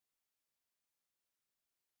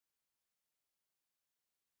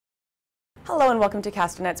Hello and welcome to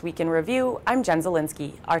Castanet's Week in Review. I'm Jen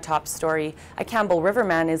Zielinski. Our top story, a Campbell River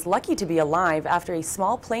man is lucky to be alive after a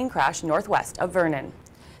small plane crash northwest of Vernon.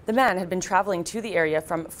 The man had been traveling to the area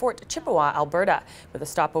from Fort Chippewa, Alberta, with a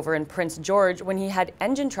stopover in Prince George when he had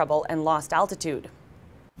engine trouble and lost altitude.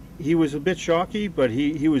 He was a bit shocky, but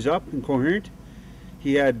he was up and coherent.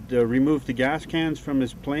 He had removed the gas cans from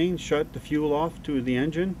his plane, shut the fuel off to the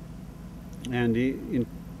engine, and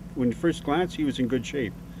when first glance, he was in good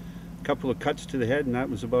shape. A couple of cuts to the head, and that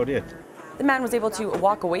was about it. The man was able to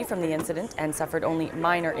walk away from the incident and suffered only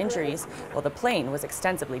minor injuries, while the plane was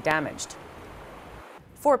extensively damaged.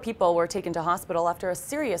 4 people were taken to hospital after a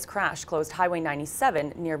serious crash closed Highway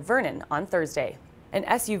 97 near Vernon on Thursday. An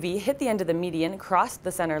SUV hit the end of the median, crossed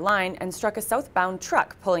the center line, and struck a southbound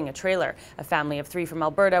truck pulling a trailer. A family of 3 from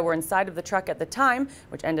Alberta were inside of the truck at the time,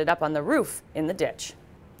 which ended up on the roof in the ditch.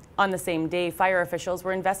 On the same day, fire officials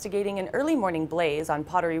were investigating an early morning blaze on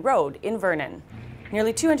Pottery Road in Vernon.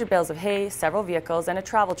 Nearly 200 bales of hay, several vehicles, and a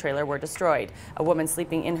travel trailer were destroyed. A woman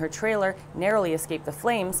sleeping in her trailer narrowly escaped the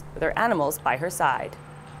flames with her animals by her side.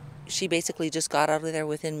 She basically just got out of there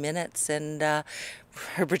within minutes, and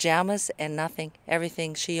her pajamas and nothing.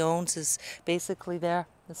 Everything she owns is basically there.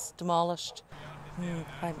 It's demolished.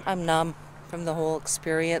 I'm numb from the whole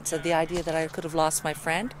experience of the idea that I could have lost my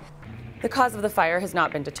friend. The cause of the fire has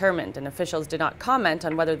not been determined, and officials did not comment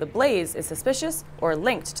on whether the blaze is suspicious or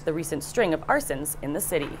linked to the recent string of arsons in the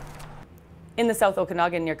city. In the South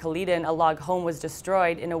Okanagan near Caledon, a log home was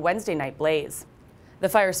destroyed in a Wednesday night blaze. The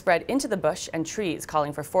fire spread into the bush and trees,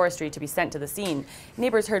 calling for forestry to be sent to the scene.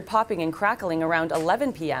 Neighbors heard popping and crackling around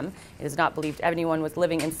 11 p.m. It is not believed anyone was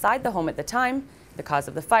living inside the home at the time. The cause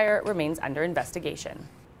of the fire remains under investigation.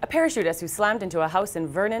 A parachutist who slammed into a house in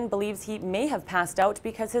Vernon believes he may have passed out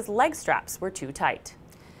because his leg straps were too tight.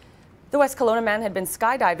 The West Kelowna man had been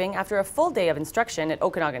skydiving after a full day of instruction at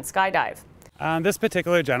Okanagan Skydive. This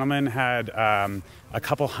particular gentleman had a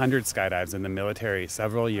couple hundred skydives in the military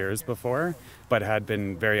several years before, but had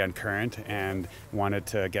been very uncurrent and wanted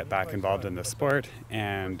to get back involved in the sport.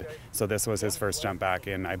 And so this was his first jump back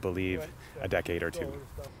in, I believe, a decade or 2.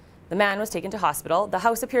 The man was taken to hospital. The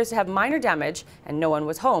house appears to have minor damage, and no one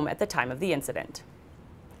was home at the time of the incident.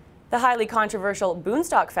 The highly controversial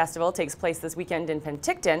Boonstock Festival takes place this weekend in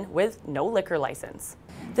Penticton with no liquor license.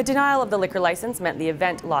 The denial of the liquor license meant the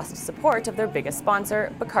event lost support of their biggest sponsor,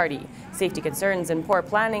 Bacardi. Safety concerns and poor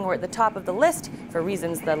planning were at the top of the list for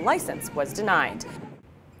reasons the license was denied.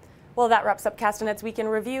 Well, that wraps up Castanet's Week in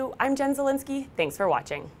Review. I'm Jen Zielinski. Thanks for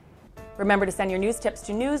watching. Remember to send your news tips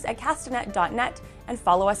to news@castanet.net and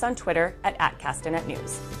follow us on Twitter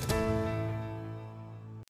 @CastanetNews.